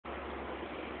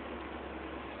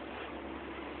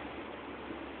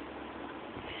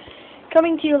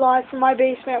Coming to you live from my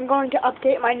basement, I'm going to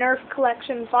update my Nerf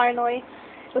collection finally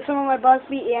with some of my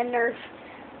Busby and Nerf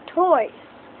toys.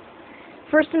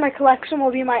 First in my collection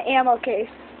will be my ammo case.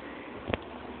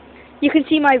 You can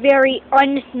see my very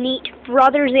unneat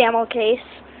brother's ammo case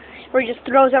where he just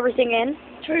throws everything in.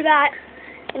 Through that.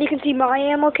 And you can see my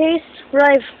ammo case where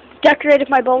I've decorated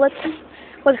my bullets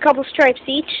with a couple stripes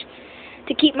each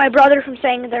to keep my brother from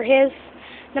saying they're his.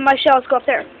 Then my shells go up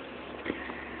there.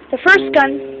 The first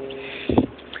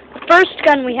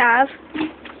gun we have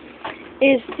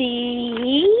is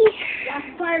the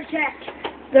Rapid Fire Tech.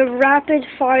 The Rapid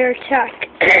Fire Tech.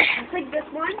 It's like this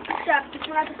one, except this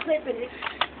one has a clip in it.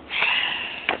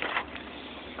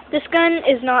 This gun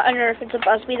is not a Nerf, it's a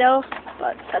Busby though,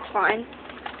 but that's fine.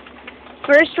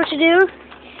 First, what you do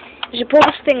is you pull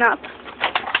this thing up,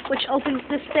 which opens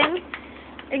this thing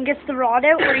and gets the rod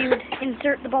out where you would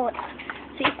insert the bullets.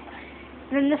 See?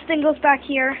 And then this thing goes back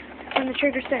here when the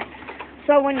trigger's there.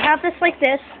 So when you have this like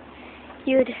this,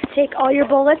 you'd take all your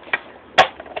bullets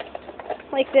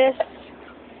like this,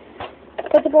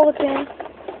 put the bullets in.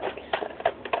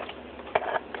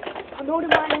 I'll go to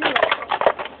mine anyway.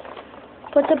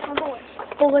 Put the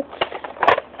bullets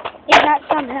in that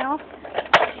somehow.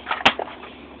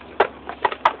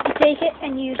 You take it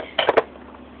and you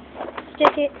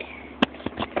stick it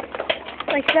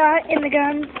like that in the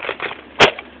gun.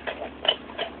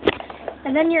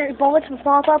 And then your bullets will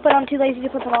pop up, but I'm too lazy to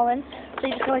put them all in. So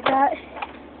you just go like that.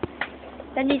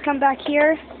 Then you come back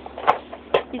here.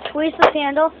 You squeeze the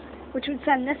handle, which would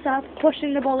send this up,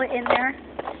 pushing the bullet in there.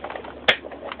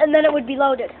 And then it would be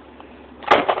loaded.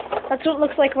 That's what it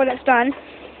looks like when it's done.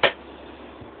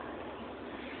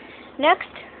 Next,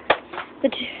 the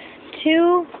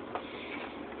two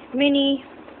mini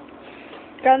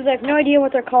guns. I have no idea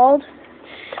what they're called.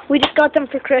 We just got them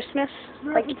for Christmas,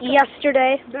 like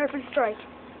yesterday. Nerf and Strike.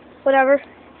 Whatever.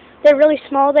 They're really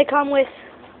small. They come with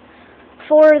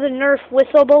 4 of the Nerf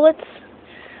whistle bullets.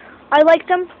 I like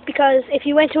them because if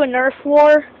you went to a Nerf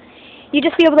war, you'd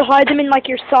just be able to hide them in like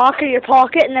your sock or your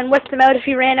pocket and then whip them out if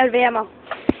you ran out of ammo.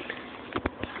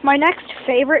 My next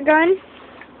favorite gun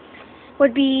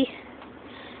would be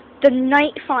the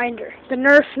nitefinder, the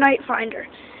Nerf nitefinder.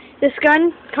 This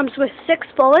gun comes with 6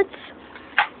 bullets,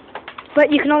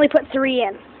 but you can only put 3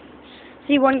 in.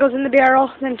 See, 1 goes in the barrel,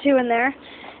 then 2 in there.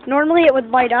 Normally it would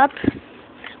light up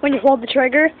when you hold the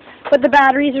trigger, but the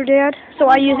batteries are dead, so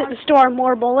I use it to store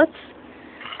more bullets.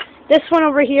 This one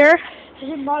over here,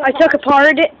 I took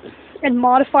apart it and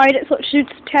modified it so it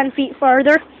shoots 10 feet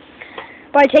farther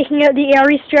by taking out the air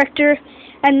restrictor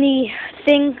and the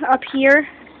thing up here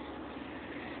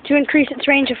to increase its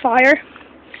range of fire.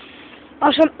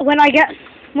 Also, when I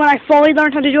fully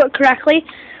learn how to do it correctly,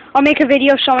 I'll make a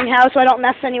video showing how so I don't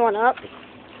mess anyone up.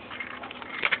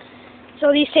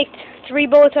 So these take 3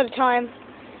 bullets at a time,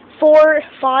 4,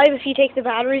 5 if you take the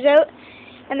batteries out,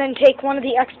 and then take one of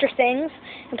the extra things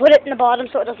and put it in the bottom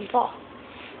so it doesn't fall.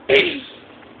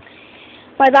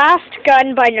 My last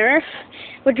gun by Nerf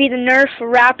would be the Nerf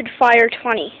Rapid Fire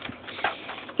 20.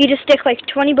 You just stick like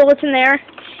 20 bullets in there,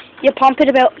 you pump it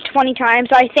about 20 times,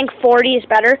 I think 40 is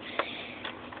better,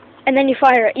 and then you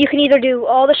fire it. You can either do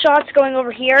all the shots going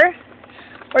over here,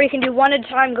 or you can do one at a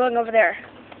time going over there.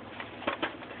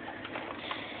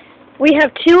 We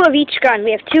have 2 of each gun.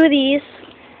 We have 2 of these,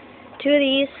 2 of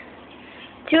these,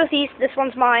 2 of these. This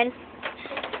one's mine.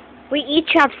 We each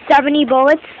have 70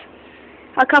 bullets,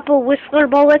 a couple Whistler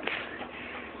bullets,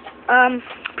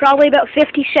 probably about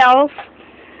 50 shells.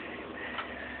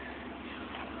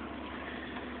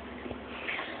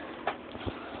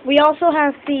 We also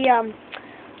have the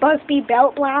Busby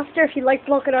Belt Blaster. If you'd like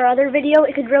to look at our other video,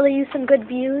 it could really use some good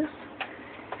views.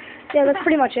 Yeah, that's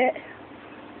pretty much it.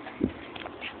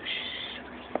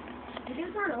 It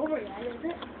is not over yet, is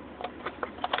it?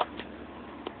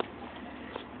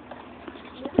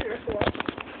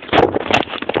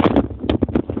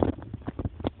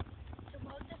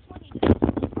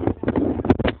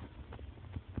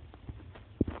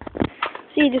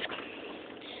 So you just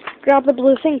grab the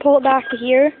blue thing, pull it back to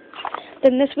here,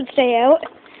 then this would stay out.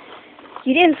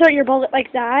 You'd insert your bullet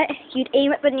like that. You'd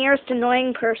aim at the nearest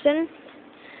annoying person.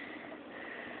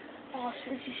 Oh,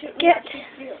 so you should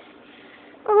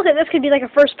Oh, look at this. Could be like a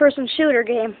first-person shooter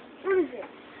game. What is it?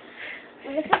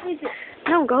 What the fuck is it?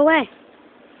 No, go away.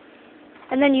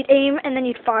 And then you'd aim, and then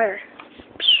you'd fire.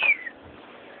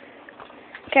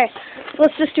 Okay, so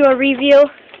let's just do a review.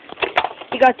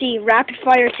 You got the Rapid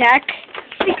Fire Tech.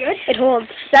 Pretty good. It holds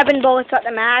 7 bullets at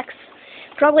the max.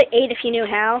 Probably 8 if you knew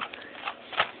how.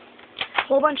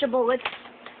 Whole bunch of bullets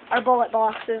are bullet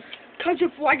boxes. Comes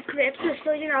with 1 clip, just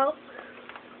so you know.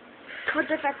 Comes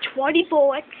with 20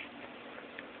 bullets.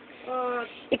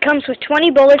 It comes with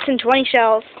 20 bullets and 20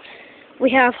 shells.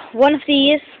 We have one of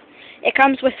these. It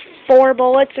comes with 4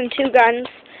 bullets and 2 guns.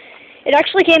 It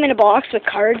actually came in a box with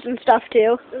cards and stuff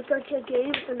too. It's like a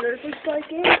game, a Nerf style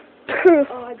game.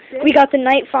 We got the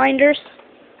nitefinders.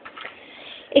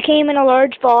 It came in a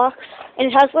large box, and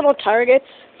it has little targets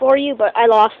for you, but I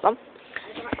lost them.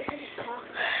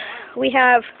 We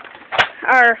have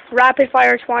our rapid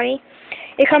fire 20.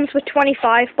 It comes with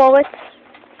 25 bullets.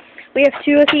 We have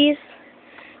 2 of these.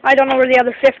 I don't know where the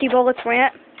other 50 bullets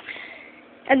went.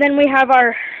 And then we have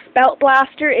our belt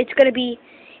blaster. It's going to be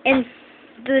in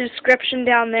the description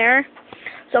down there,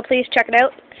 so please check it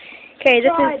out. Okay,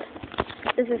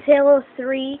 this is Halo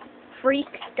 3 Freak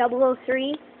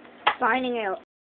 003 signing out.